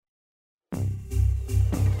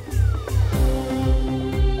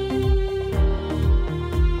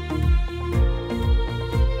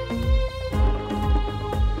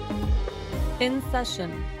In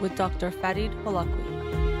Session with Dr. Farid Holakouee.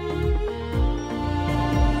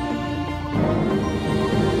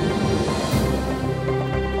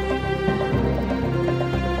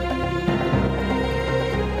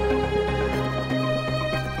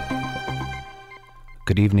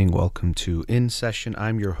 Good evening. Welcome to In Session.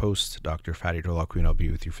 I'm your host, Dr. Farid Holakouee, and I'll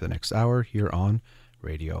be with you for the next hour here on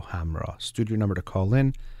Radio Hamra. Studio number to call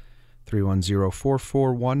in,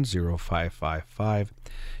 310-441-0555.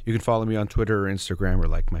 You can follow me on Twitter or Instagram or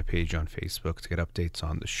like my page on Facebook to get updates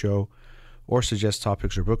on the show or suggest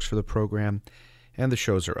topics or books for the program. And the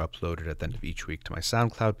shows are uploaded at the end of each week to my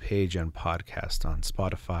SoundCloud page and podcast on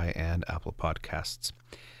Spotify and Apple Podcasts.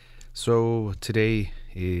 So today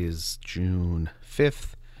is June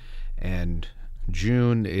 5th, and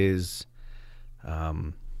June is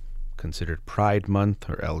considered Pride Month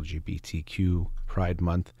or LGBTQ Pride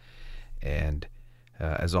Month. And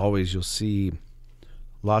as always, you'll see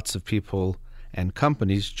lots of people and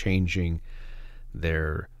companies changing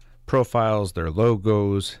their profiles, their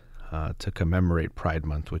logos to commemorate Pride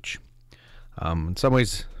Month, which in some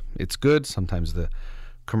ways it's good. Sometimes the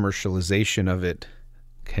commercialization of it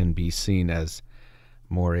can be seen as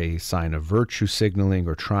more a sign of virtue signaling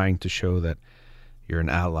or trying to show that you're an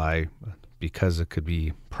ally because it could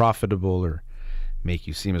be profitable or make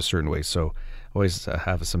you seem a certain way. So I always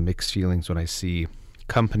have some mixed feelings when I see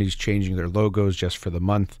companies changing their logos just for the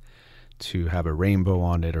month to have a rainbow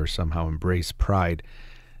on it or somehow embrace pride.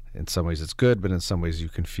 In some ways it's good, but in some ways you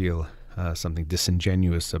can feel something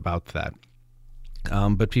disingenuous about that.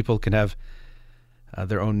 But people can have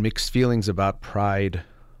their own mixed feelings about pride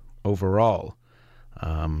overall.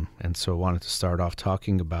 And so I wanted to start off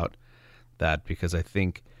talking about that because I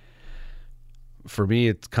think for me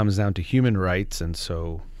it comes down to human rights, and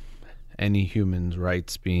so any human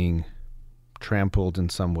rights being trampled in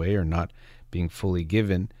some way or not being fully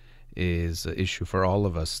given is an issue for all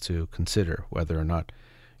of us to consider, whether or not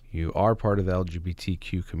you are part of the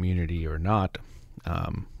LGBTQ community or not.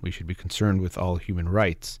 We should be concerned with all human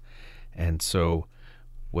rights. And so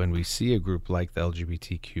when we see a group like the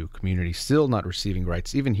LGBTQ community still not receiving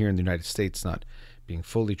rights, even here in the United States, not being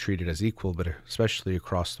fully treated as equal, but especially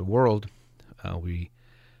across the world, we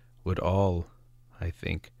would all, I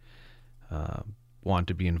think, want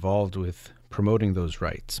to be involved with promoting those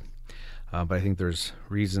rights. But I think there's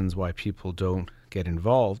reasons why people don't get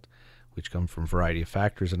involved, which come from a variety of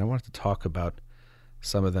factors. And I wanted to talk about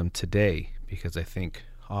some of them today, because I think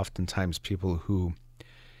oftentimes people who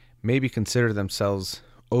maybe consider themselves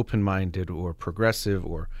open-minded or progressive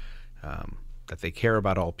or that they care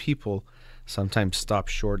about all people sometimes stop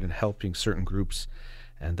short in helping certain groups,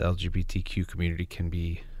 and the LGBTQ community can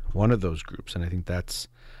be one of those groups, and I think that's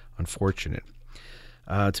unfortunate.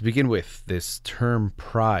 To begin with, this term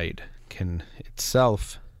pride can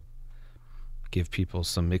itself give people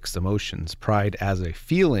some mixed emotions. Pride as a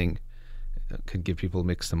feeling can give people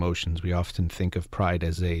mixed emotions. We often think of pride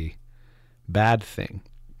as a bad thing,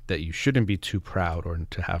 that you shouldn't be too proud or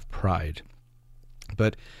to have pride.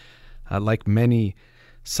 But like many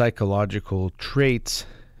psychological traits,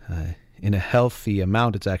 in a healthy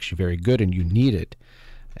amount, it's actually very good and you need it.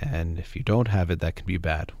 And if you don't have it, that can be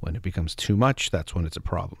bad. When it becomes too much, that's when it's a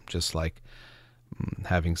problem. Just like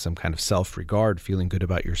having some kind of self-regard, feeling good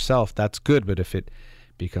about yourself, that's good. But if it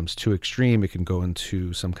becomes too extreme, it can go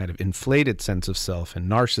into some kind of inflated sense of self and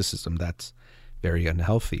narcissism. That's very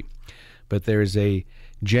unhealthy. But there's a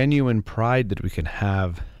genuine pride that we can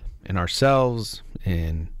have in ourselves,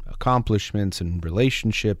 in accomplishments, in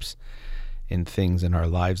relationships, in things in our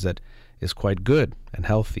lives that is quite good and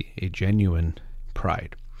healthy, a genuine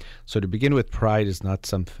pride. So to begin with, pride is not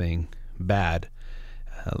something bad.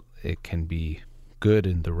 It can be good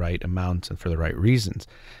in the right amounts and for the right reasons.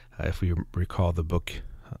 If we recall the book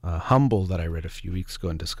Humble that I read a few weeks ago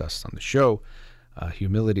and discussed on the show,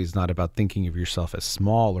 humility is not about thinking of yourself as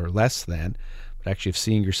small or less than, but actually of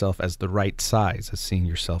seeing yourself as the right size, as seeing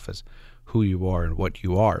yourself as who you are and what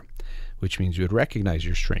you are, which means you would recognize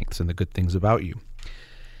your strengths and the good things about you.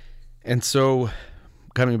 And so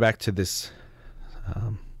coming back to this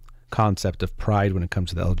concept of pride when it comes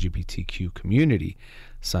to the LGBTQ community,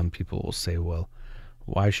 some people will say, well,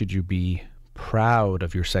 why should you be proud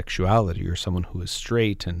of your sexuality? You're someone who is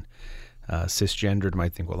straight, and cisgendered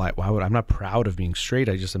might think, well, I'm not proud of being straight,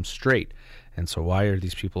 I just am straight. And so why are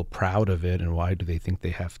these people proud of it, and why do they think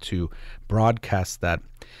they have to broadcast that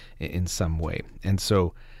in some way? And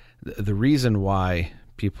so the reason why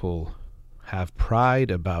people have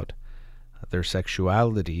pride about their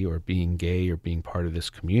sexuality or being gay or being part of this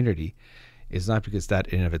community is not because that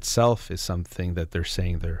in of itself is something that they're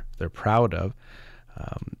saying they're proud of.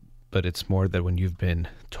 but it's more that when you've been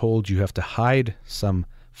told you have to hide some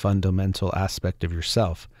fundamental aspect of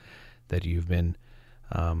yourself, that you've been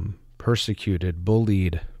persecuted,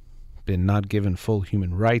 bullied, been not given full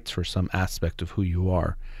human rights for some aspect of who you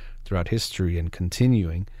are throughout history and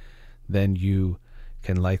continuing, then you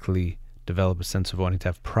can likely develop a sense of wanting to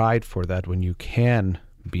have pride for that when you can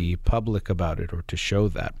be public about it or to show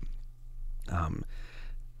that.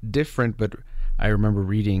 Different, but I remember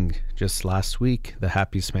reading just last week, The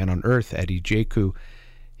Happiest Man on Earth, Eddie Jaku.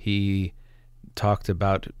 He talked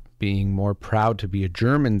about being more proud to be a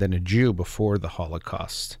German than a Jew before the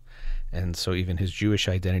Holocaust. And so even his Jewish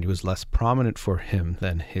identity was less prominent for him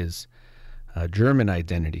than his German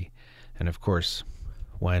identity. And of course,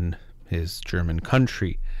 when his German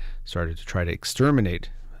country started to try to exterminate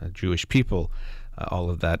Jewish people, all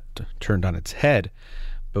of that turned on its head.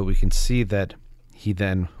 But we can see that he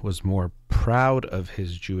then was more proud of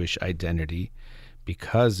his Jewish identity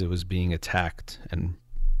because it was being attacked and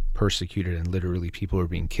persecuted, and literally people were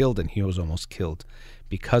being killed, and he was almost killed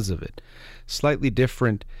because of it. Slightly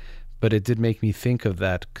different, but it did make me think of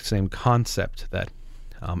that same concept, that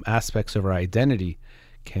aspects of our identity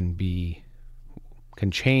can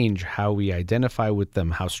change how we identify with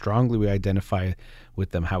them, how strongly we identify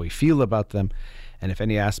with them, how we feel about them. And if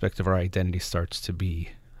any aspect of our identity starts to be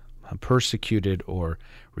persecuted or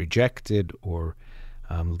rejected or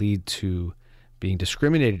lead to being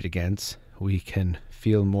discriminated against, we can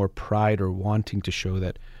feel more pride or wanting to show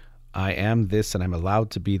that I am this and I'm allowed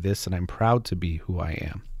to be this and I'm proud to be who I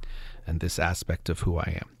am and this aspect of who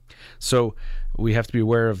I am. So we have to be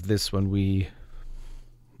aware of this when we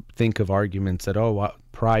think of arguments that,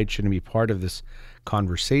 pride shouldn't be part of this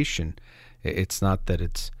conversation. It's not that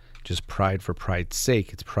it's just pride for pride's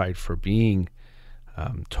sake. It's pride for being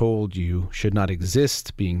told you should not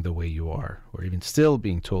exist being the way you are, or even still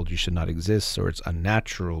being told you should not exist, or it's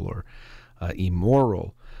unnatural or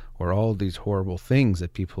immoral, or all these horrible things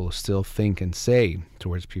that people still think and say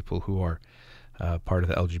towards people who are part of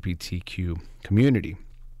the LGBTQ community.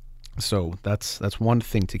 So that's one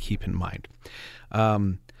thing to keep in mind.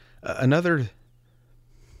 Another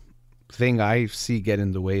thing I see get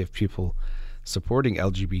in the way of people supporting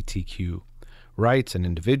LGBTQ rights and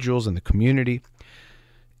individuals in the community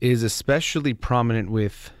is especially prominent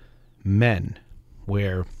with men,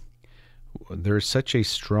 where there's such a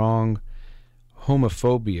strong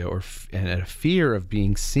homophobia and a fear of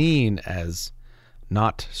being seen as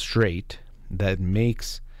not straight that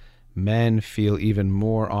makes men feel even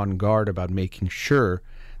more on guard about making sure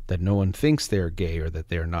that no one thinks they're gay or that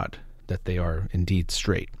they're not, that they are indeed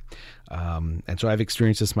straight. And so I've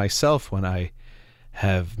experienced this myself when I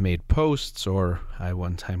have made posts, or I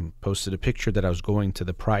one time posted a picture that I was going to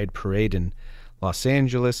the Pride Parade in Los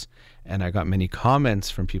Angeles, and I got many comments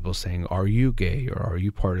from people saying, are you gay or are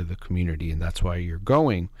you part of the community and that's why you're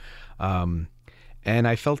going? And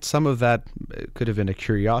I felt some of that could have been a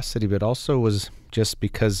curiosity, but also was just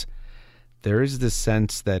because there is this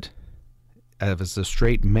sense that as a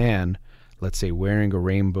straight man, let's say wearing a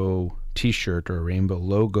rainbow t-shirt or a rainbow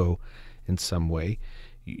logo in some way,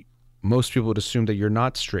 most people would assume that you're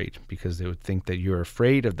not straight because they would think that you're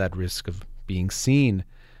afraid of that risk of being seen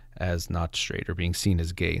as not straight or being seen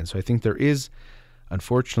as gay. And so I think there is,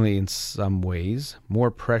 unfortunately, in some ways, more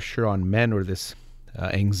pressure on men, or this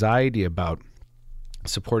anxiety about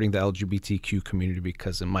supporting the LGBTQ community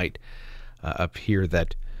because it might appear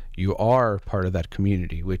that you are part of that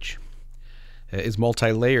community, which is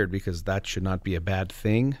multi-layered, because that should not be a bad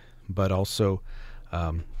thing, but also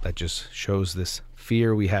that just shows this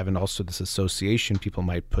fear we have, and also this association people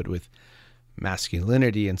might put with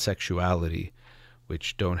masculinity and sexuality,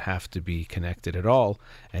 which don't have to be connected at all.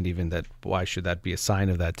 And even that, why should that be a sign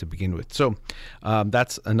of that to begin with? So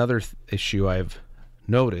that's another issue I've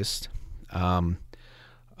noticed.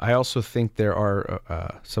 I also think there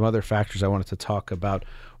are some other factors I wanted to talk about.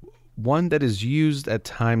 One that is used at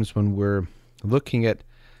times when we're looking at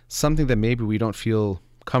something that maybe we don't feel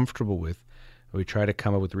comfortable with, we try to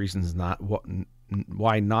come up with reasons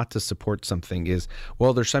why not to support something, is,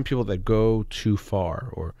 well, there's some people that go too far,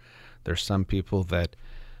 or there's some people that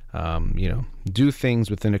do things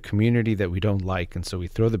within a community that we don't like, and so we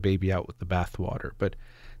throw the baby out with the bathwater. But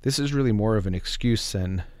this is really more of an excuse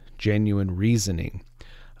than genuine reasoning.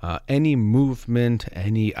 Any movement,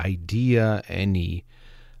 any idea, any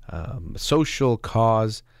social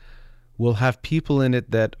cause will have people in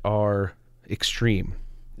it that are extreme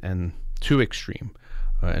and too extreme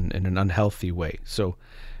in an unhealthy way. So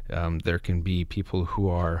there can be people who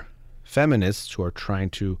are feminists who are trying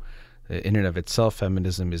to, in and of itself,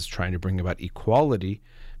 feminism is trying to bring about equality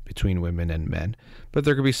between women and men. But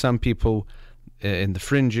there could be some people in the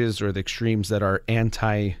fringes or the extremes that are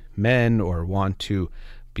anti-men or want to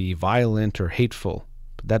be violent or hateful.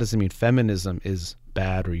 But that doesn't mean feminism is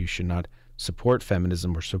bad, or you should not support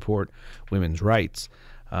feminism or support women's rights.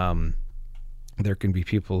 There can be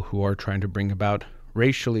people who are trying to bring about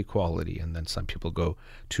racial equality, and then some people go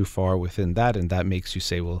too far within that, and that makes you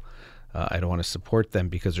say, well, I don't want to support them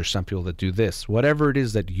because there's some people that do this. Whatever it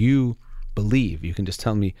is that you believe, you can just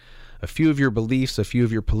tell me a few of your beliefs, a few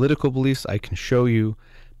of your political beliefs. I can show you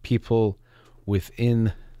people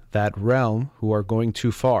within that realm who are going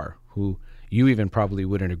too far, who you even probably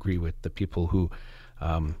wouldn't agree with, the people who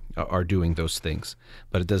are doing those things.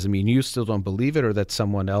 But it doesn't mean you still don't believe it, or that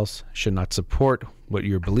someone else should not support what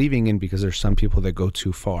you're believing in, because there's some people that go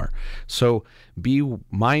too far. So be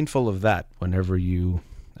mindful of that whenever you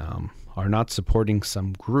are not supporting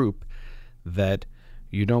some group, that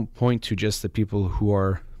you don't point to just the people who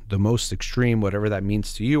are the most extreme, whatever that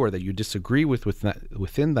means to you, or that you disagree with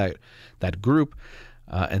within that group,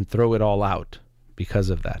 and throw it all out because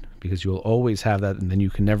of that. Because you'll always have that, and then you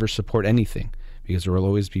can never support anything, because there will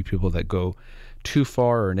always be people that go too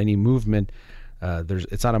far, or in any movement.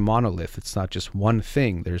 It's not a monolith. It's not just one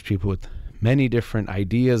thing. There's people with many different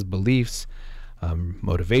ideas, beliefs,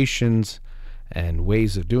 motivations, and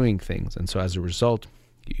ways of doing things. And so as a result,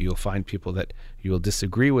 you'll find people that you will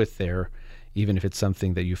disagree with there, even if it's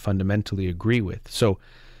something that you fundamentally agree with. So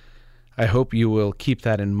I hope you will keep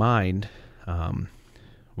that in mind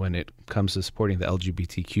when it comes to supporting the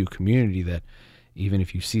LGBTQ community, that even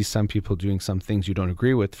if you see some people doing some things you don't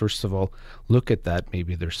agree with, first of all, look at that.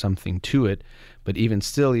 Maybe there's something to it. But even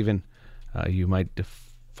still, you might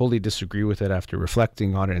fully disagree with it after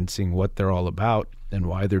reflecting on it and seeing what they're all about and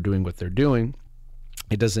why they're doing what they're doing.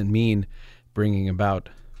 It doesn't mean bringing about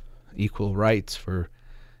equal rights for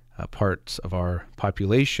parts of our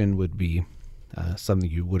population would be something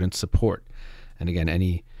you wouldn't support. And again,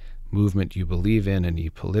 any movement you believe in, any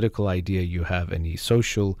political idea you have, any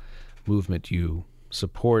social movement you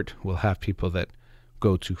support will have people that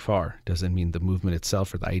go too far. Doesn't mean the movement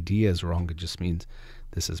itself or the idea is wrong. It just means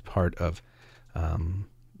this is part of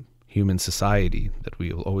human society, that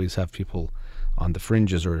we will always have people on the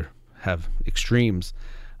fringes or have extremes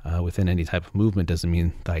within any type of movement. Doesn't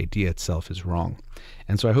mean the idea itself is wrong.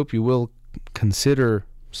 And so I hope you will consider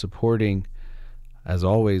supporting, as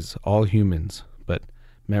always, all humans, but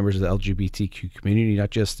members of the LGBTQ community, not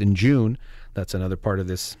just in June. That's another part of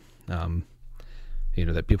this,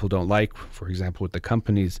 that people don't like. For example, with the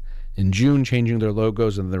companies in June changing their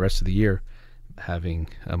logos, and the rest of the year having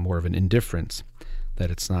more of an indifference, that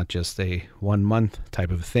it's not just a 1 month type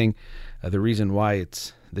of thing. The reason why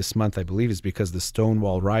it's this month, I believe, is because the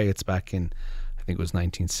Stonewall riots back in, I think it was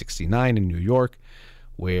 1969 in New York,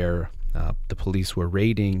 where the police were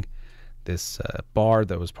raiding this bar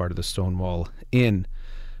that was part of the Stonewall Inn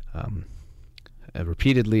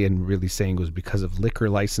repeatedly, and really saying it was because of liquor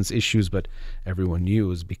license issues, but everyone knew it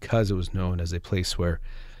was because it was known as a place where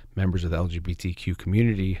members of the LGBTQ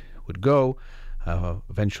community would go.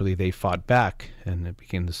 Eventually they fought back, and it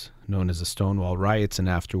became known as the Stonewall riots, and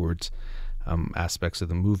afterwards aspects of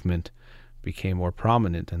the movement became more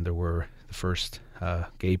prominent, and there were the first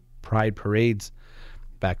gay pride parades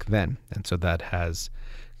back then, and so that has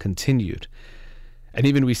continued. And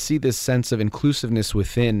even we see this sense of inclusiveness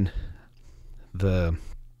within the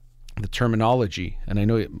terminology, and I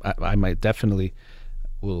know I might definitely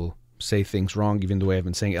will say things wrong, even the way I've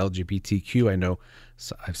been saying LGBTQ. I know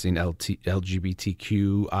I've seen LGBTQIA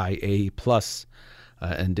plus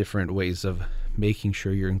and different ways of making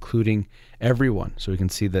sure you're including everyone. So we can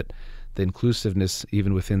see that the inclusiveness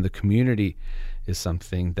even within the community is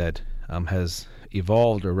something that has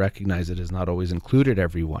evolved, or recognized it has not always included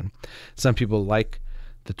everyone. Some people like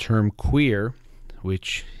the term queer,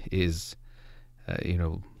 which is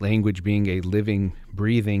language being a living,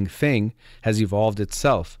 breathing thing, has evolved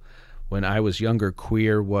itself. When I was younger,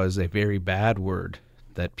 queer was a very bad word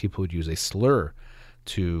that people would use, a slur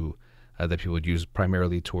to that people would use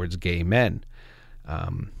primarily towards gay men,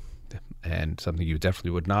 and something you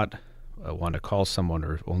definitely would not want to call someone,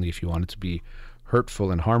 or only if you wanted to be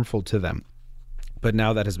hurtful and harmful to them. But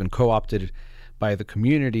now that has been co-opted by the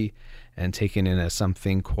community and taken in as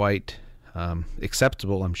something quite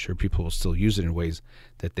acceptable. I'm sure people will still use it in ways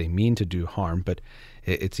that they mean to do harm, but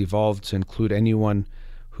it's evolved to include anyone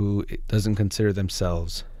who doesn't consider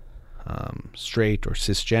themselves straight or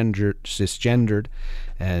cisgendered,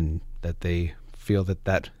 and that they feel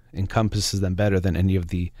that encompasses them better than any of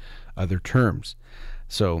the other terms.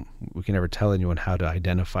 So we can never tell anyone how to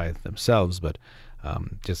identify themselves, but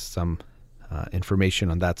just some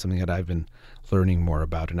information on that, something that I've been learning more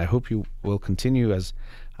about. And I hope you will continue, as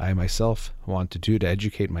I myself want to do, to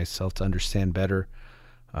educate myself, to understand better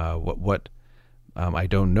what I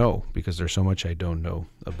don't know, because there's so much I don't know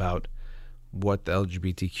about what the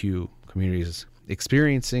LGBTQ community is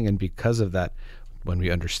experiencing. And because of that, when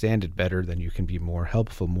we understand it better, then you can be more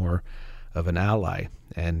helpful, more of an ally.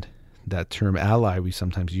 And that term ally, we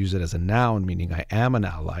sometimes use it as a noun, meaning I am an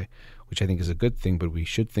ally, which I think is a good thing, but we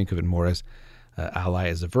should think of it more as ally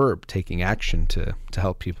as a verb, taking action to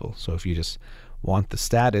help people. So if you just want the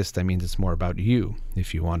status, that means it's more about you.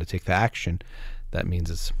 If you want to take the action, that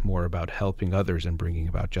means it's more about helping others and bringing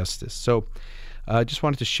about justice. So I just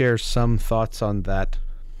wanted to share some thoughts on that.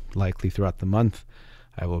 Likely throughout the month,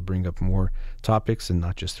 I will bring up more topics, and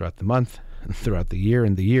not just throughout the month, throughout the year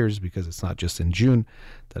and the years, because it's not just in June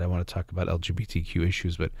that I want to talk about LGBTQ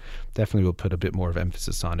issues, but definitely will put a bit more of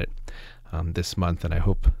emphasis on it this month. And I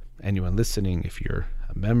hope anyone listening, if you're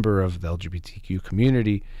a member of the LGBTQ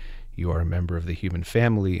community, you are a member of the human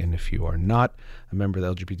family. And if you are not a member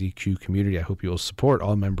of the LGBTQ community, I hope you will support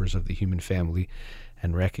all members of the human family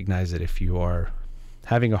and recognize that if you are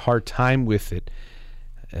having a hard time with it,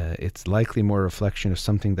 it's likely more a reflection of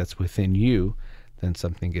something that's within you than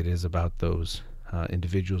something it is about those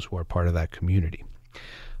individuals who are part of that community.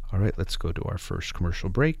 All right, let's go to our first commercial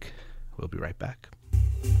break. We'll be right back.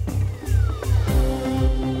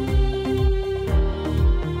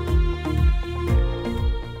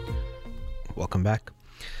 Welcome back.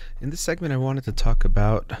 In this segment, I wanted to talk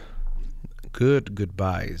about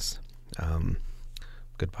goodbyes.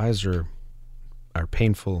 Goodbyes are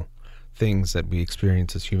painful things that we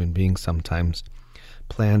experience as human beings, sometimes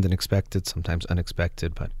planned and expected, sometimes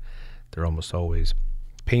unexpected, but they're almost always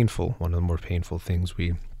painful. One of the more painful things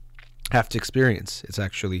we have to experience. It's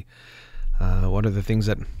actually one of the things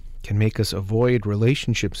that can make us avoid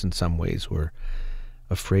relationships in some ways. We're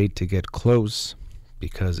afraid to get close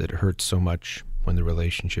because it hurts so much when the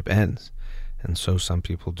relationship ends. And so some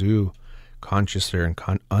people do consciously or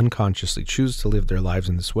unconsciously choose to live their lives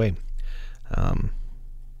in this way,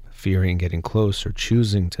 fearing getting close or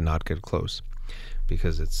choosing to not get close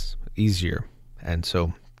because it's easier. And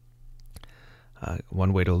so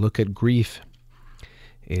one way to look at grief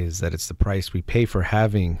is that it's the price we pay for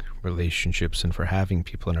having relationships and for having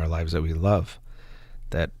people in our lives that we love.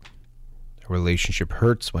 That a relationship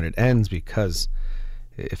hurts when it ends because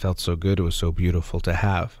it felt so good, it was so beautiful to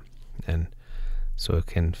have. And so it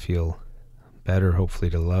can feel better,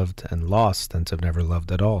 hopefully, to loved and lost than to have never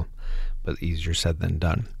loved at all. But easier said than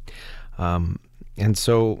done. And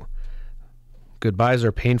so goodbyes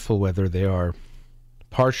are painful, whether they are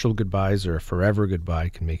partial goodbyes or a forever goodbye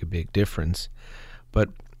can make a big difference. But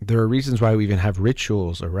there are reasons why we even have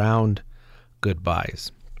rituals around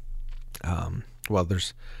goodbyes. Well,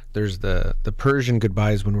 there's the Persian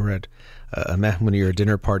goodbyes when we're at a mehmoni or a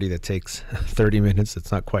dinner party that takes 30 minutes.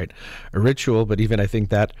 It's not quite a ritual, but even I think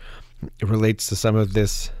that relates to some of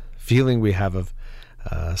this feeling we have of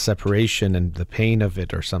separation and the pain of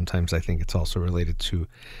it. Or sometimes I think it's also related to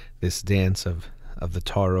this dance of the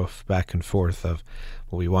tarof, back and forth of,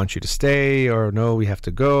 well, we want you to stay, or no, we have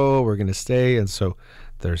to go, we're going to stay. And so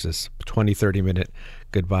there's this 20-30 minute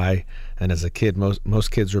goodbye. And as a kid,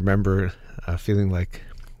 most kids remember feeling like,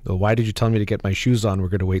 well, why did you tell me to get my shoes on? We're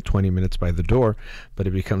going to wait 20 minutes by the door. But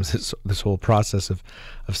it becomes this whole process of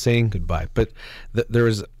saying goodbye. But there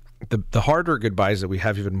is the harder goodbyes that we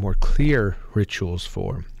have even more clear rituals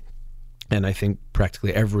for. And I think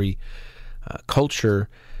practically every culture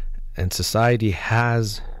and society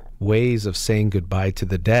has ways of saying goodbye to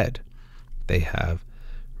the dead. They have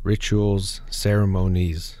rituals,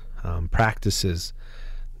 ceremonies, practices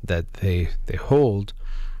that they hold,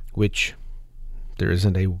 which there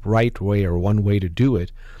isn't a right way or one way to do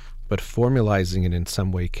it, but formalizing it in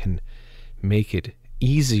some way can make it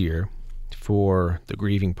easier for the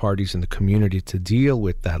grieving parties in the community to deal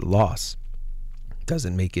with that loss. It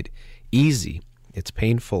doesn't make it easy. It's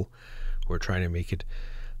painful. We're trying to make it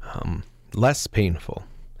less painful,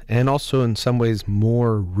 and also in some ways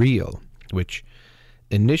more real, which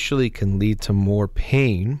initially can lead to more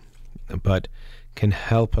pain, but can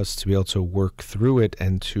help us to be able to work through it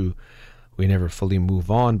and we never fully move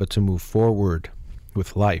on, but to move forward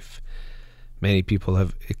with life. Many people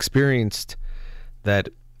have experienced that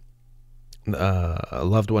a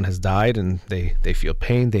loved one has died and they feel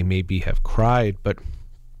pain. They maybe have cried, but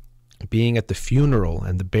being at the funeral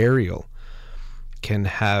and the burial can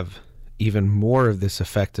have even more of this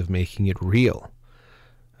effect of making it real.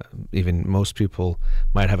 Even most people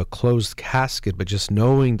might have a closed casket, but just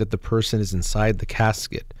knowing that the person is inside the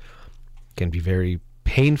casket can be very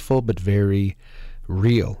painful, but very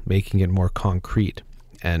real, making it more concrete.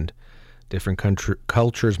 And different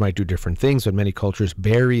cultures might do different things, but many cultures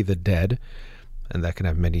bury the dead, and that can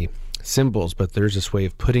have many symbols, but there's this way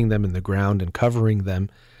of putting them in the ground and covering them,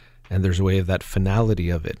 and there's a way of that finality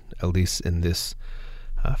of it, at least in this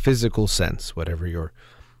physical sense. Whatever your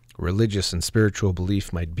religious and spiritual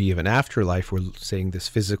belief might be of an afterlife, we're saying this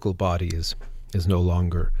physical body is no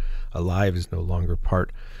longer alive, is no longer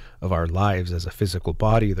part of our lives as a physical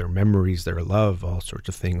body. Their memories, their love, all sorts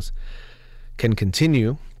of things can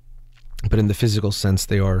continue, but in the physical sense,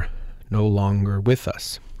 they are no longer with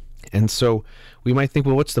us. And so we might think,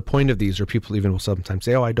 well, what's the point of these? Or people even will sometimes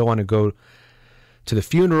say, oh, I don't want to go to the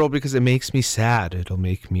funeral because it makes me sad. It'll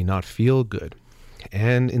make me not feel good.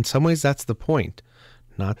 And in some ways, that's the point.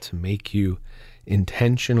 Not to make you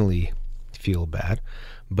intentionally feel bad,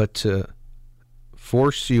 but to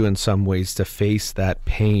force you in some ways to face that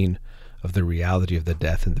pain of the reality of the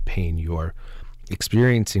death and the pain you are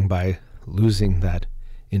experiencing by losing that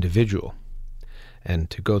individual.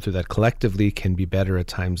 And to go through that collectively can be better at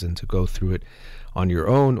times than to go through it on your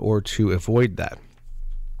own or to avoid that.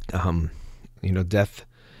 Death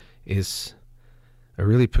is a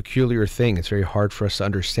really peculiar thing. It's very hard for us to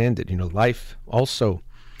understand it. Life also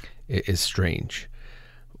is strange.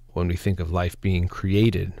 When we think of life being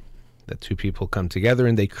created, that two people come together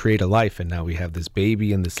and they create a life, and now we have this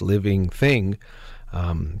baby and this living thing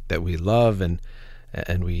that we love and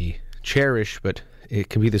we cherish, but it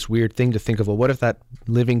can be this weird thing to think of, well, what if that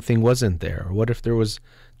living thing wasn't there? Or what if there was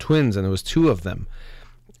twins and there was two of them?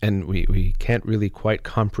 And we can't really quite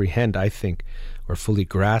comprehend, I think, or fully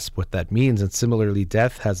grasp what that means. And similarly,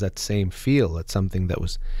 death has that same feel, that something that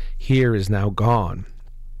was here is now gone.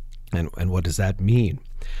 And what does that mean?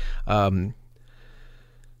 I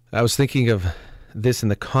was thinking of this in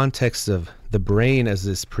the context of the brain as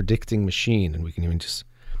this predicting machine, and we can even just,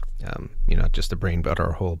 not just the brain, but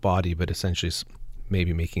our whole body, but essentially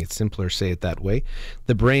maybe making it simpler, say it that way.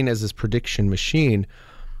 The brain as this prediction machine.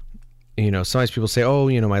 Sometimes people say, oh,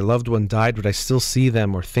 my loved one died, but I still see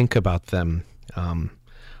them or think about them.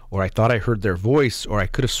 Or I thought I heard their voice, or I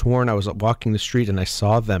could have sworn I was walking the street and I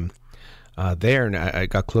saw them there, and I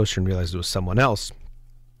got closer and realized it was someone else.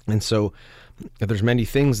 And so there's many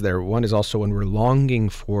things there. One is also when we're longing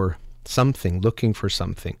for something, looking for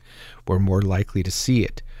something, we're more likely to see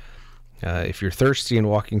it. If you're thirsty and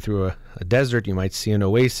walking through a desert, you might see an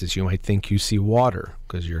oasis. You might think you see water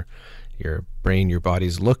because your brain, your body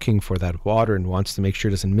is looking for that water and wants to make sure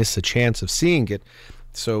it doesn't miss a chance of seeing it.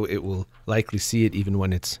 So it will likely see it even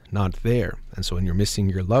when it's not there. And so when you're missing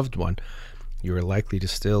your loved one, you are likely to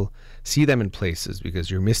still see them in places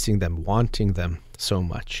because you're missing them, wanting them so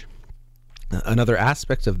much. Another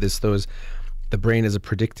aspect of this, though, is the brain is a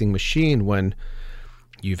predicting machine. When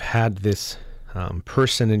you've had this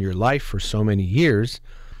person in your life for so many years,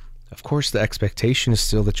 of course the expectation is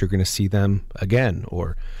still that you're going to see them again.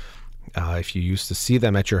 Or if you used to see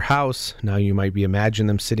them at your house, now you might be imagine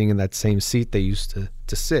them sitting in that same seat they used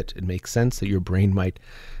to sit. It makes sense that your brain might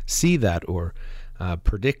see that or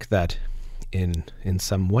predict that in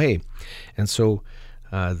some way. And so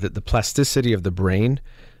the plasticity of the brain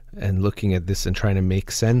and looking at this and trying to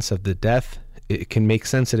make sense of the death, it can make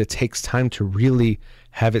sense that it takes time to really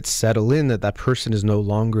have it settle in that person is no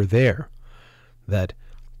longer there, that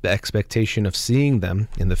the expectation of seeing them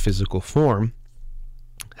in the physical form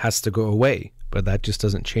has to go away, but that just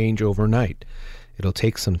doesn't change overnight. It'll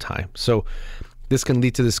take some time. So this can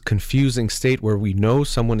lead to this confusing state where we know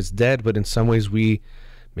someone is dead, but in some ways we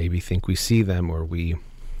maybe think we see them, or we,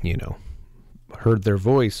 heard their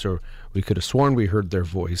voice, or we could have sworn we heard their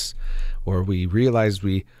voice, or we realized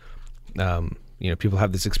we, people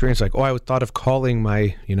have this experience like, oh, I thought of calling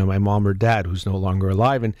my mom or dad who's no longer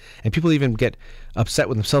alive. And people even get upset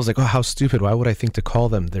with themselves like, oh, how stupid. Why would I think to call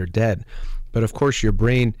them? They're dead. But of course, your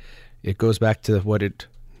brain, it goes back to what it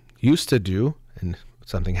used to do. And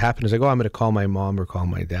something happened. It's like, oh, I'm going to call my mom or call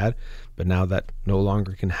my dad. But now that no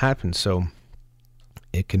longer can happen. So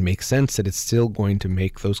it can make sense that it's still going to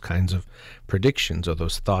make those kinds of predictions, or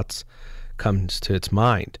those thoughts come to its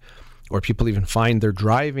mind. Or people even find they're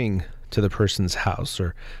driving to the person's house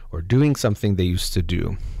or doing something they used to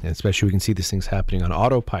do. And especially we can see these things happening on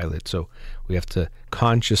autopilot. So we have to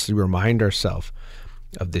consciously remind ourselves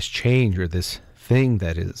of this change or this thing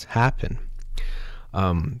that has happened.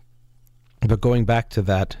 But going back to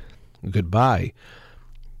that goodbye,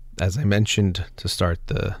 as I mentioned to start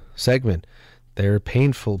the segment, there are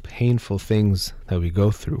painful things that we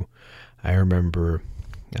go through. I remember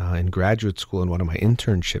in graduate school in one of my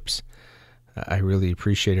internships, I really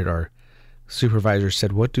appreciated our supervisor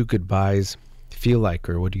said, what do goodbyes feel like,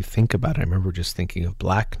 or what do you think about it? I remember just thinking of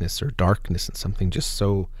blackness or darkness and something just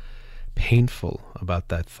so painful about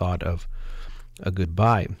that thought of a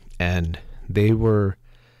goodbye. And they were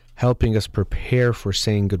helping us prepare for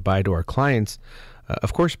saying goodbye to our clients,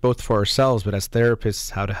 of course, both for ourselves, but as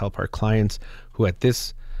therapists, how to help our clients who at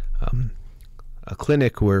this a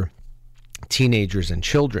clinic were teenagers and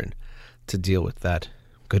children, to deal with that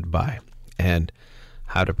goodbye and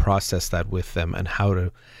how to process that with them and how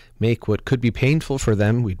to make what could be painful for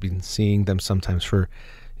them. We'd been seeing them sometimes for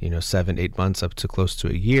 7-8 months up to close to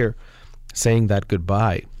a year, saying that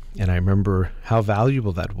goodbye. And I remember how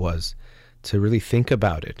valuable that was to really think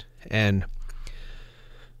about it. And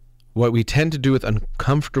what we tend to do with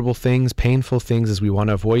uncomfortable things, painful things, is we want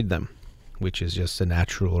to avoid them, which is just a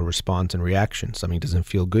natural response and reaction. Something doesn't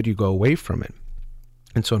feel good, you go away from it.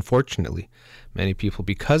 And so unfortunately, many people,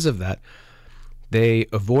 because of that, they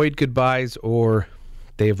avoid goodbyes, or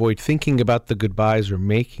they avoid thinking about the goodbyes or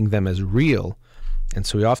making them as real. And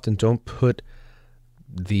so we often don't put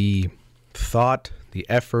the thought, the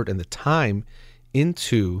effort, and the time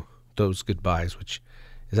into those goodbyes, which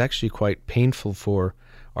is actually quite painful for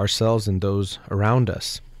ourselves and those around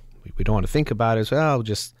us. We don't want to think about it, so I'll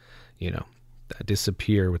just,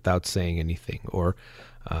 disappear without saying anything. Or,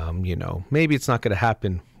 maybe it's not going to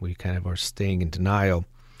happen. We kind of are staying in denial.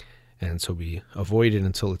 And so we avoid it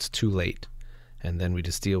until it's too late. And then we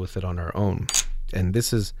just deal with it on our own. And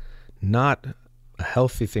this is not a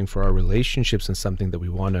healthy thing for our relationships, and something that we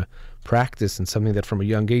want to practice, and something that from a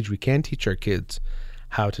young age we can teach our kids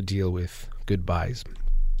how to deal with goodbyes.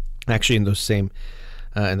 Actually, in that same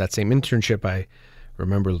internship, I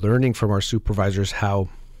remember learning from our supervisors how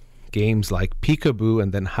games like peekaboo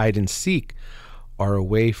and then hide and seek are a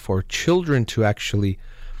way for children to actually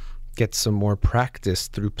get some more practice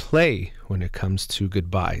through play when it comes to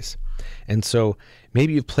goodbyes. And so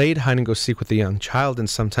maybe you've played hide and go seek with a young child, and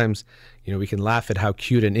sometimes, we can laugh at how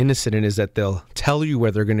cute and innocent it is that they'll tell you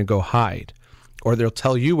where they're going to go hide, or they'll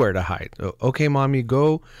tell you where to hide. Okay, mommy,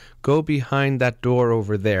 go behind that door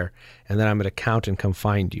over there, and then I'm going to count and come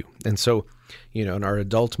find you. And so, in our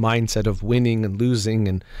adult mindset of winning and losing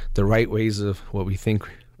and the right ways of what we think,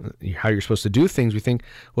 how you're supposed to do things, we think,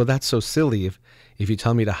 well, that's so silly. If you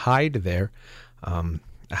tell me to hide there,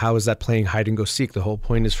 how is that playing hide and go seek? The whole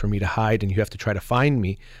point is for me to hide, and you have to try to find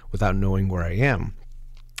me without knowing where I am.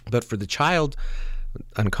 But for the child,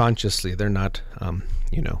 unconsciously, they're not,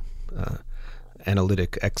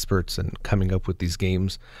 analytic experts and coming up with these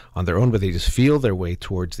games on their own, but they just feel their way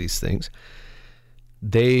towards these things.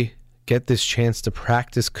 They get this chance to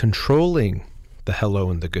practice controlling the hello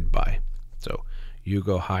and the goodbye. So you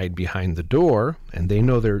go hide behind the door, and they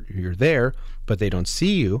know you're there, but they don't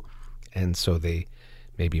see you. And so they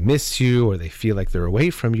maybe miss you, or they feel like they're away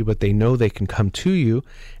from you, but they know they can come to you.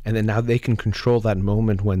 And then now they can control that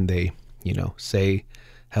moment when they, say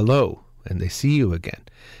hello and they see you again.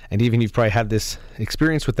 And even you've probably had this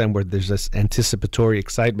experience with them where there's this anticipatory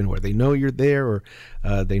excitement where they know you're there, or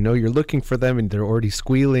they know you're looking for them, and they're already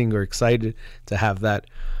squealing or excited to have that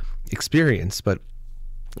experience. But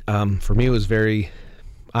for me, it was very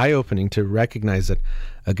eye-opening to recognize that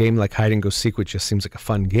a game like hide and go seek, which just seems like a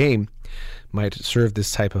fun game, might serve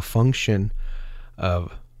this type of function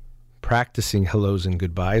of practicing hellos and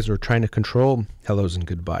goodbyes, or trying to control hellos and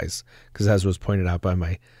goodbyes. Because as was pointed out by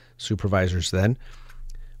my supervisors then,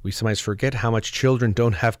 we sometimes forget how much children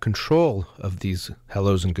don't have control of these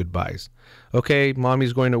hellos and goodbyes. Okay,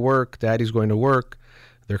 mommy's going to work, daddy's going to work,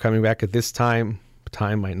 they're coming back at this time.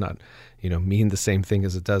 Time might not, mean the same thing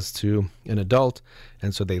as it does to an adult.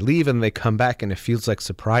 And so they leave and they come back, and it feels like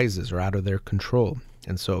surprises or out of their control.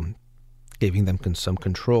 And so giving them some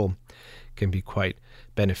control can be quite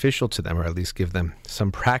beneficial to them, or at least give them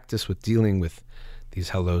some practice with dealing with these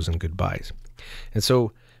hellos and goodbyes. And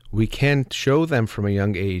so we can show them from a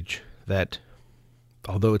young age that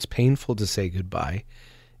although it's painful to say goodbye,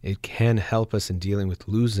 it can help us in dealing with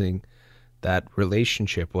losing that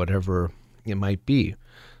relationship, whatever it might be.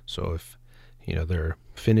 So if, they're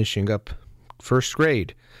finishing up first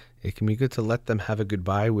grade, it can be good to let them have a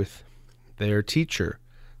goodbye with their teacher,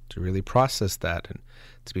 to really process that and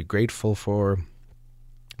to be grateful for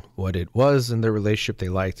what it was in their relationship they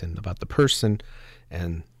liked and about the person,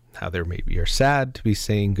 and how they maybe are sad to be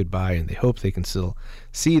saying goodbye, and they hope they can still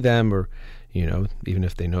see them, or, even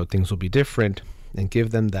if they know things will be different, and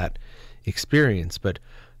give them that experience. But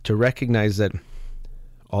to recognize that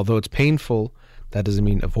although it's painful, that doesn't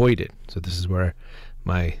mean avoid it. So this is where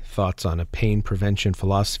my thoughts on a pain prevention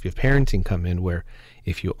philosophy of parenting come in, where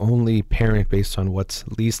if you only parent based on what's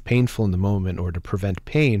least painful in the moment, or to prevent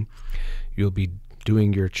pain, you'll be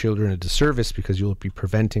doing your children a disservice, because you'll be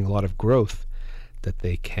preventing a lot of growth that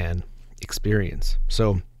they can experience.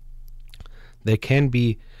 So they can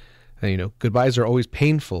be, goodbyes are always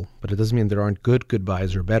painful, but it doesn't mean there aren't good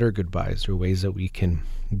goodbyes or better goodbyes or ways that we can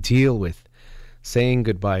deal with saying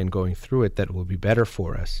goodbye and going through it that will be better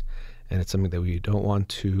for us. And it's something that we don't want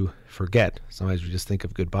to forget. Sometimes we just think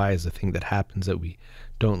of goodbye as a thing that happens that we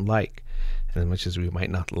don't like. And as much as we might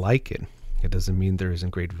not like it, it doesn't mean there isn't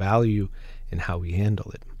great value in how we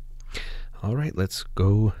handle it. All right, let's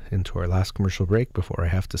go into our last commercial break before I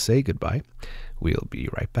have to say goodbye. We'll be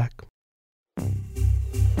right back.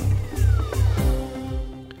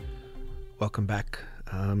 Welcome back.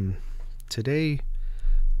 Today,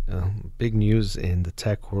 big news in the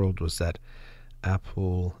tech world was that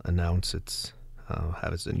Apple announced it's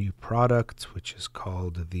has a new product, which is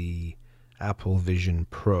called the Apple Vision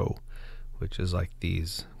Pro, which is like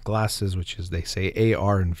these glasses, which is, they say,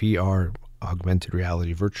 AR and VR, augmented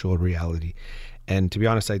reality, virtual reality. And to be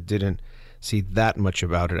honest, I didn't see that much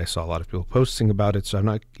about it. I saw a lot of people posting about it, so I'm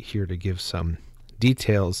not here to give some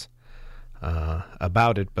details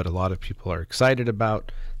about it, but a lot of people are excited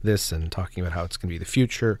about this and talking about how it's going to be the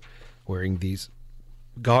future, wearing these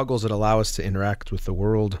goggles that allow us to interact with the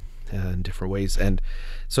world in different ways. And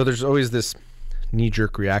so there's always this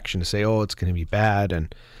knee-jerk reaction to say, oh, it's going to be bad,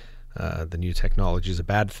 and the new technology is a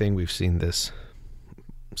bad thing. We've seen this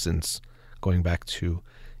since going back to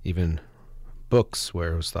even books,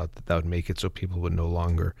 where it was thought that would make it so people would no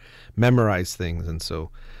longer memorize things. And so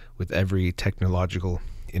with every technological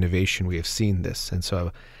innovation, we have seen this. And so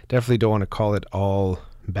I definitely don't want to call it all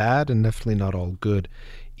bad and definitely not all good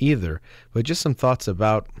either. But just some thoughts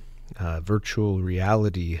about virtual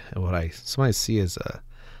reality and what I sometimes see as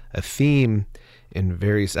a theme in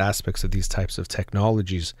various aspects of these types of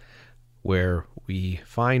technologies, where we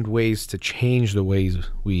find ways to change the ways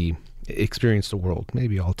we experience the world.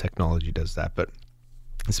 Maybe all technology does that, but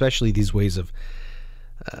especially these ways of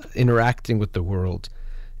interacting with the world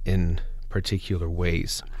in particular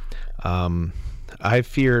ways. I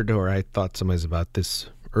feared, or I thought sometimes about this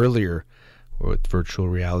earlier with virtual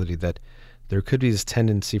reality, that there could be this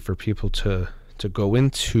tendency for people to go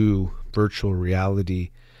into virtual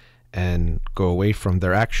reality and go away from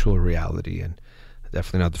their actual reality. And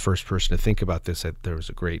definitely not the first person to think about this. There was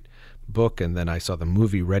a great book, and then I saw the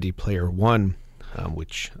movie Ready Player One,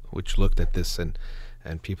 which looked at this, and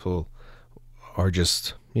people are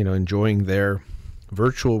just enjoying their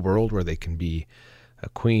virtual world where they can be a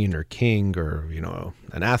queen or king or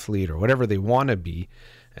an athlete or whatever they want to be,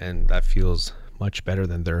 and that feels much better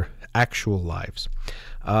than their actual lives.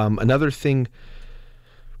 Another thing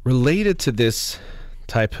related to this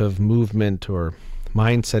type of movement or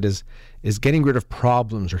mindset is getting rid of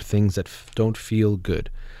problems or things that don't feel good.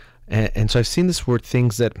 And so I've seen this word,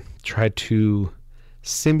 things that try to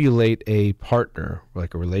simulate a partner,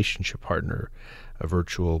 like a relationship partner, a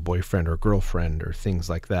virtual boyfriend or girlfriend or things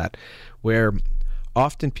like that, where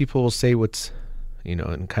often people will say what's,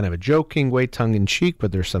 in kind of a joking way, tongue-in-cheek,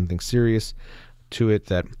 but there's something serious to it,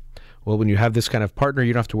 that, well, when you have this kind of partner,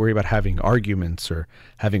 you don't have to worry about having arguments or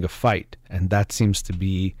having a fight, and that seems to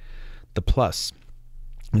be the plus.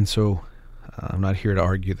 And so I'm not here to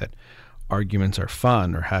argue that arguments are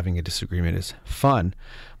fun or having a disagreement is fun,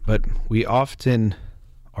 but we often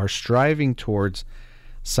are striving towards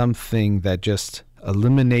something that just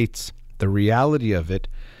eliminates the reality of it,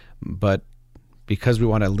 but because we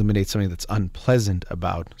want to eliminate something that's unpleasant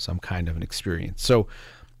about some kind of an experience. So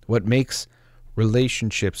what makes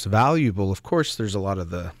relationships valuable, of course, there's a lot of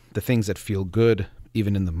the things that feel good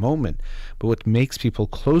even in the moment, but what makes people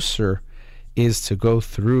closer is to go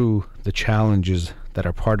through the challenges that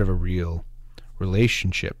are part of a real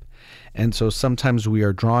relationship. And so sometimes we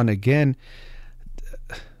are drawn, again,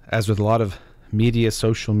 as with a lot of media,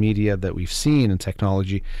 social media that we've seen in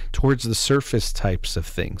technology, towards the surface types of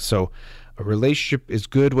things. So a relationship is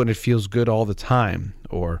good when it feels good all the time,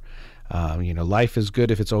 or life is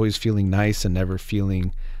good if it's always feeling nice and never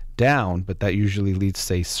feeling down, but that usually leads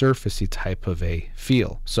to a surfacey type of a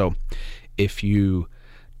feel. So if you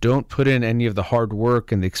don't put in any of the hard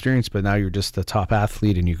work and the experience, but now you're just the top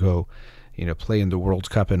athlete and you go, play in the World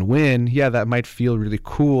Cup and win, yeah, that might feel really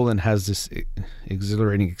cool and has this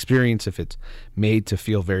exhilarating experience if it's made to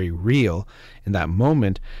feel very real in that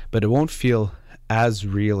moment, but it won't feel as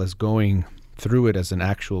real as going through it as an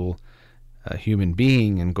actual human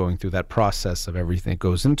being and going through that process of everything that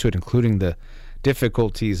goes into it, including the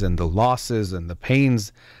difficulties and the losses and the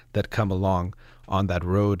pains that come along on that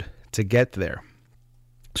road to get there.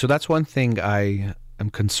 So that's one thing I am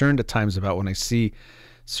concerned at times about when I see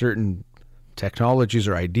certain technologies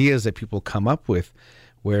or ideas that people come up with,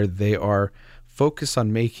 where they are focused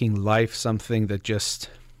on making life something that just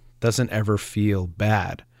doesn't ever feel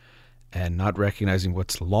bad, and not recognizing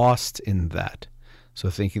what's lost in that. So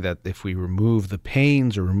thinking that if we remove the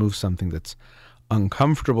pains or remove something that's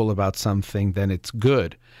uncomfortable about something, then it's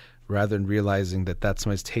good, rather than realizing that that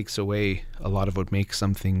sometimes takes away a lot of what makes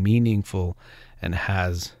something meaningful and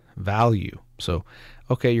has value. So,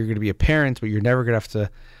 okay, you're going to be a parent, but you're never going to have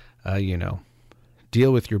to,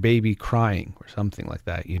 deal with your baby crying or something like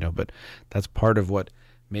that, but that's part of what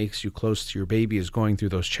makes you close to your baby, is going through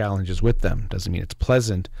those challenges with them. Doesn't mean it's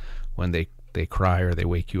pleasant when they cry or they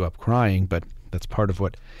wake you up crying, but that's part of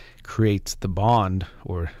what creates the bond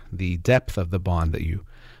or the depth of the bond that you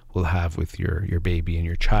will have with your baby and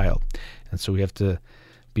your child. And so we have to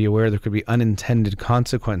be aware there could be unintended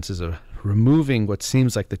consequences of removing what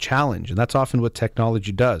seems like the challenge. And that's often what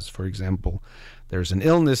technology does. For example, there's an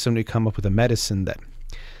illness and we come up with a medicine that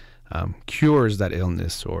cures that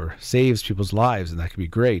illness or saves people's lives, and that could be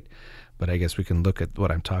great. But I guess we can look at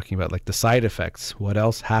what I'm talking about, like the side effects. What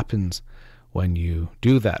else happens when you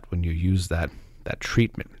do that, when you use that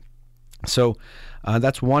treatment? So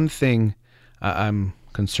that's one thing I'm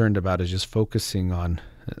concerned about, is just focusing on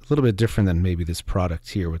a little bit different than maybe this product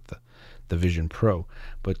here with the Vision Pro,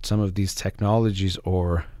 but some of these technologies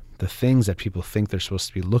or the things that people think they're supposed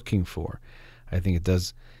to be looking for. I think it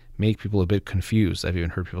does make people a bit confused. I've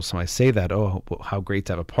even heard people sometimes say that, oh, how great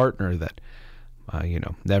to have a partner that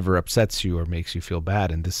never upsets you or makes you feel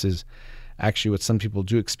bad. And this is actually what some people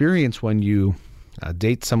do experience when you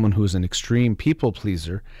date someone who is an extreme people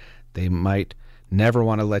pleaser. They might never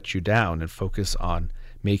want to let you down and focus on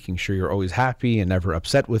making sure you're always happy and never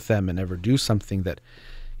upset with them and never do something that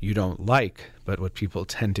you don't like. But what people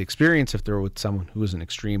tend to experience if they're with someone who is an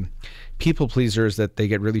extreme people pleaser is that they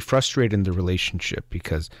get really frustrated in the relationship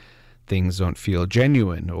because things don't feel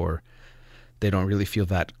genuine, or they don't really feel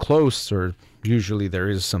that close, or usually there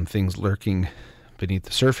is some things lurking beneath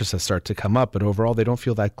the surface that start to come up, but overall they don't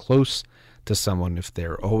feel that close to someone if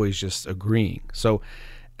they're always just agreeing. So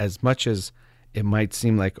as much as it might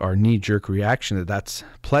seem like our knee-jerk reaction that's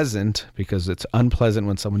pleasant, because it's unpleasant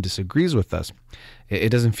when someone disagrees with us, it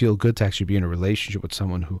doesn't feel good to actually be in a relationship with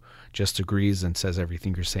someone who just agrees and says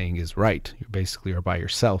everything you're saying is right. You basically are by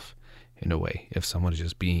yourself in a way, if someone is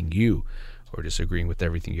just being you or disagreeing with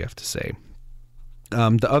everything you have to say.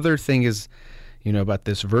 The other thing is, about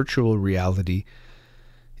this virtual reality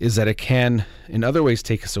is that it can, in other ways,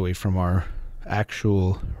 take us away from our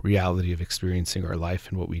actual reality of experiencing our life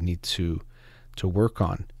and what we need to work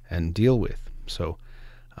on and deal with. So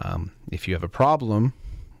if you have a problem,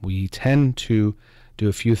 we tend to do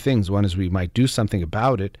a few things. One is we might do something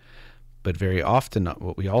about it, but very often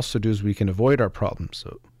what we also do is we can avoid our problems.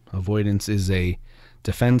 So avoidance is a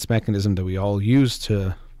defense mechanism that we all use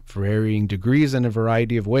to varying degrees in a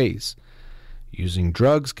variety of ways. Using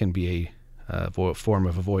drugs can be a form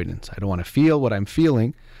of avoidance. I don't want to feel what I'm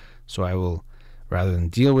feeling, so I will, rather than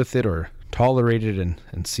deal with it or tolerate it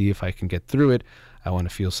and see if I can get through it, I want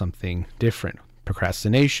to feel something different.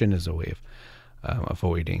 Procrastination is a way of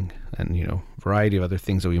avoiding, and variety of other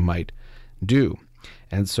things that we might do.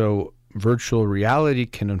 And so virtual reality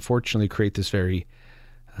can unfortunately create this very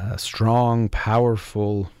strong,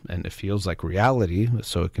 powerful, and it feels like reality,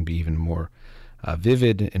 so it can be even more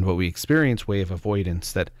vivid in what we experience, way of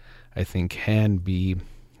avoidance that I think can be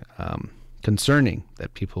concerning,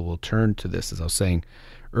 that people will turn to this. As I was saying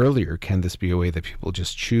earlier, can this be a way that people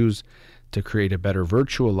just choose to create a better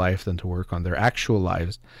virtual life than to work on their actual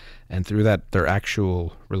lives, and through that their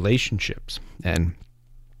actual relationships? And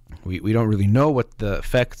we don't really know what the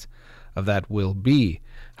effect of that will be.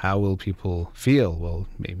 How will people feel? Well,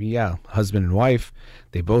 maybe, husband and wife,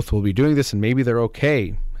 they both will be doing this and maybe they're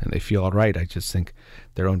okay and they feel all right. I just think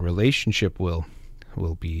their own relationship will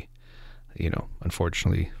be,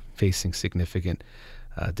 unfortunately facing significant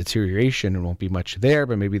deterioration, and won't be much there,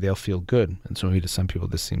 but maybe they'll feel good. And so maybe to some people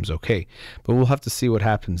this seems okay, but we'll have to see what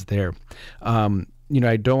happens there.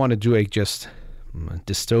 I don't want to do a just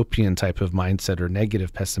dystopian type of mindset or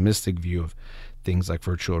negative, pessimistic view of things like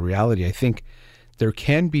virtual reality. I think there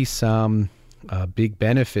can be some big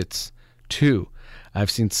benefits too.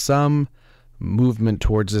 I've seen some movement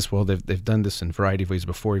towards this. Well, they've done this in a variety of ways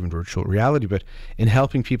before even virtual reality, but in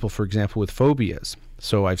helping people, for example, with phobias.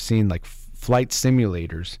 So I've seen like flight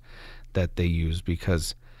simulators that they use,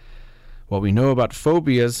 because what we know about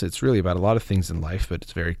phobias, it's really about a lot of things in life, but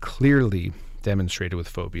it's very clearly demonstrated with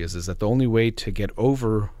phobias, is that the only way to get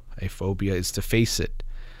over a phobia is to face it.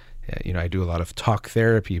 I do a lot of talk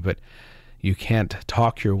therapy, but you can't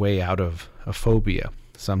talk your way out of a phobia.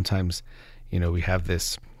 Sometimes, we have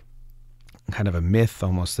this kind of a myth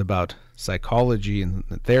almost about psychology and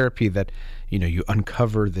therapy that, you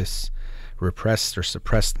uncover this repressed or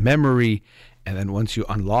suppressed memory. And then once you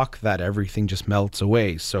unlock that, everything just melts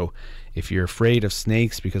away. So if you're afraid of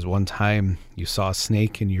snakes because one time you saw a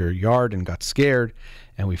snake in your yard and got scared,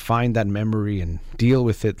 and we find that memory and deal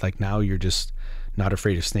with it, like now you're just not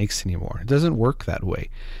afraid of snakes anymore. It doesn't work that way.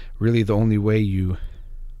 Really, the only way you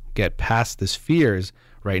get past this fear is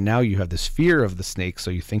right now you have this fear of the snake,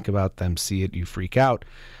 so you think about them, see it, you freak out.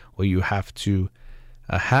 Well, you have to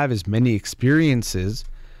have as many experiences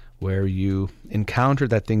where you encounter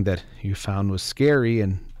that thing that you found was scary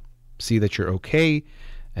and see that you're okay,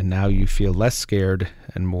 and now you feel less scared,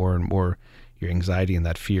 and more your anxiety and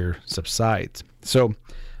that fear subsides. So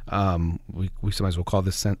we sometimes will call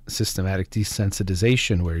this systematic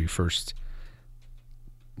desensitization, where you first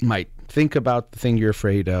might think about the thing you're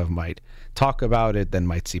afraid of, might talk about it, then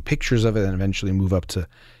might see pictures of it, and eventually move up to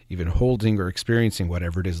even holding or experiencing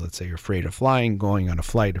whatever it is. Let's say you're afraid of flying, going on a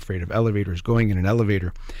flight, afraid of elevators, going in an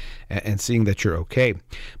elevator, and seeing that you're okay.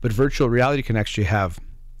 But virtual reality can actually have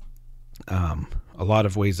a lot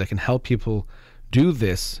of ways that can help people do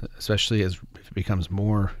this, especially as it becomes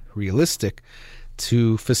more realistic,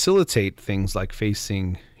 to facilitate things like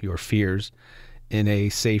facing your fears in a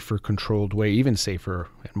safer, controlled way, even safer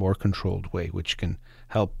and more controlled way, which can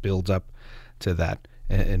help build up to that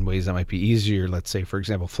in ways that might be easier. Let's say, for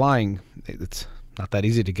example, flying. It's not that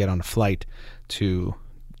easy to get on a flight to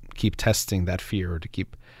keep testing that fear or to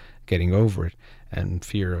keep getting over it. And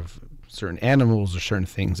fear of certain animals or certain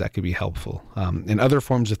things, that could be helpful. In other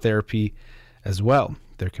forms of therapy as well,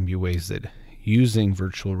 there can be ways that using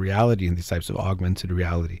virtual reality and these types of augmented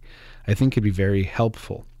reality, I think, could be very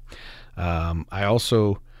helpful. I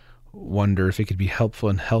also wonder if it could be helpful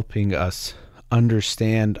in helping us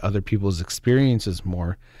understand other people's experiences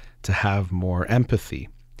more, to have more empathy.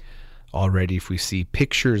 Already, if we see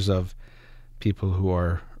pictures of people who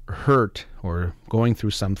are hurt or going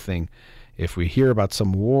through something, if we hear about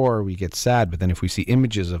some war, we get sad. But then if we see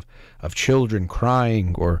images of children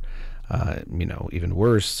crying or, even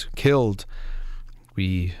worse, killed,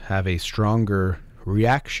 we have a stronger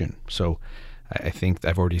reaction. So I think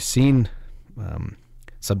I've already seen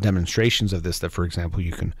some demonstrations of this, that, for example,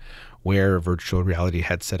 you can wear a virtual reality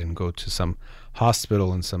headset and go to some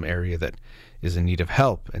hospital in some area that is in need of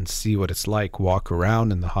help and see what it's like, walk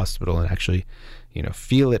around in the hospital and actually,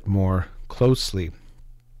 feel it more closely.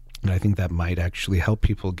 And I think that might actually help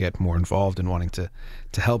people get more involved in wanting to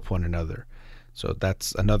help one another. So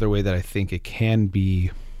that's another way that I think it can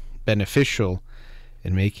be beneficial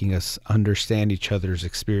in making us understand each other's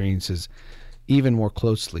experiences even more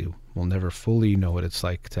closely. We'll never fully know what it's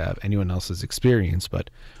like to have anyone else's experience, but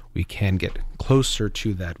we can get closer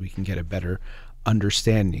to that. We can get a better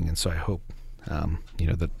understanding. And so I hope,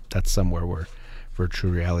 that's somewhere where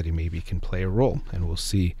virtual reality maybe can play a role, and we'll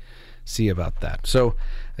see about that. So,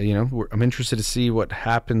 I'm interested to see what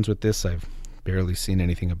happens with this. I've barely seen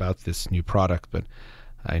anything about this new product, but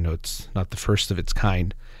I know it's not the first of its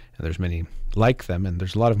kind, and there's many like them, and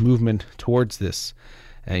there's a lot of movement towards this.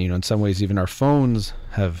 And, in some ways, even our phones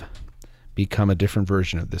have become a different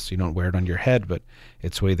version of this. You don't wear it on your head, but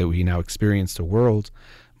it's a way that we now experience the world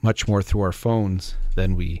much more through our phones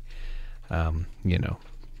than we,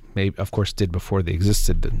 maybe, of course, did before they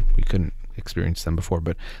existed, and we couldn't experience them before.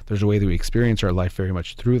 But there's a way that we experience our life very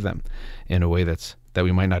much through them, in a way that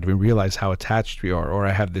we might not even realize how attached we are. Or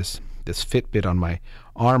I have this Fitbit on my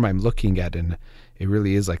arm I'm looking at, and it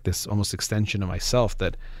really is like this almost extension of myself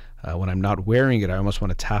that when I'm not wearing it, I almost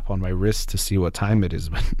want to tap on my wrist to see what time it is,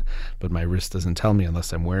 but my wrist doesn't tell me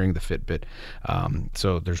unless I'm wearing the Fitbit.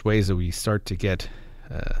 So there's ways that we start to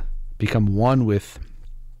become one with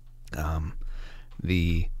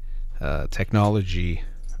the technology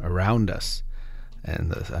around us.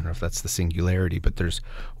 And I don't know if that's the singularity, but there's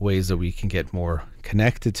ways that we can get more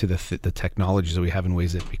connected to the technologies that we have in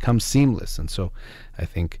ways that become seamless. And so I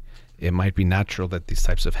think it might be natural that these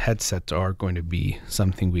types of headsets are going to be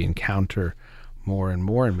something we encounter more and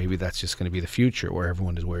more, and maybe that's just going to be the future, where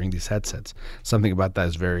everyone is wearing these headsets. Something about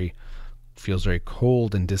that feels very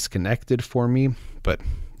cold and disconnected for me, but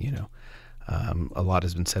a lot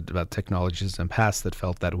has been said about technologies in the past that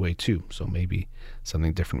felt that way too, so maybe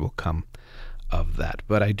something different will come of that.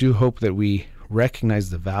 But I do hope that we recognize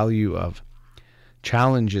the value of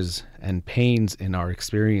challenges and pains in our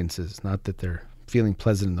experiences, not that they're feeling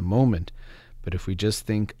pleasant in the moment, but if we just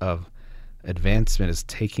think of advancement as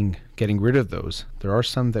getting rid of those, there are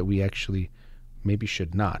some that we actually maybe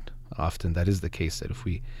should not. Often that is the case, that if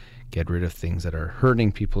we get rid of things that are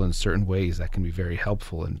hurting people in certain ways, that can be very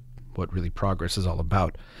helpful in what really progress is all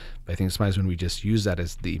about. But I think sometimes when we just use that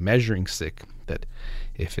as the measuring stick, that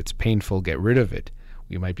if it's painful, get rid of it,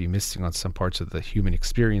 we might be missing on some parts of the human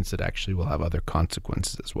experience that actually will have other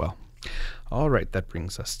consequences as well. All right, that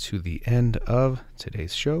brings us to the end of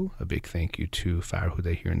today's show. A big thank you to Farid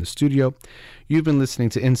here in the studio. You've been listening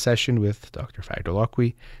to In Session with Dr. Farid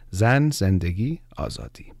Holakouee, Zan Zendegi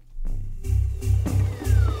Azadi.